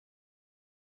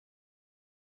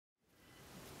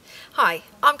Hi,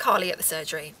 I'm Carly at The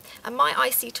Surgery, and my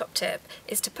IC top tip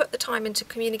is to put the time into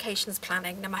communications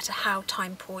planning no matter how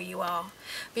time poor you are.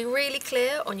 Be really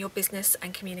clear on your business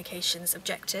and communications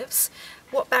objectives,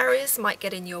 what barriers might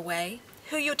get in your way,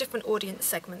 who your different audience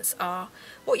segments are,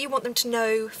 what you want them to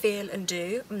know, feel and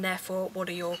do, and therefore what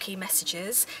are your key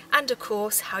messages, and of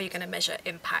course how you're going to measure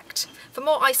impact. For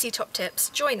more IC top tips,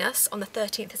 join us on the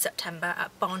 13th of September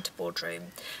at Barn to Boardroom.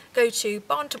 Go to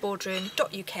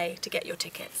barntoboardroom.uk to get your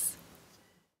tickets.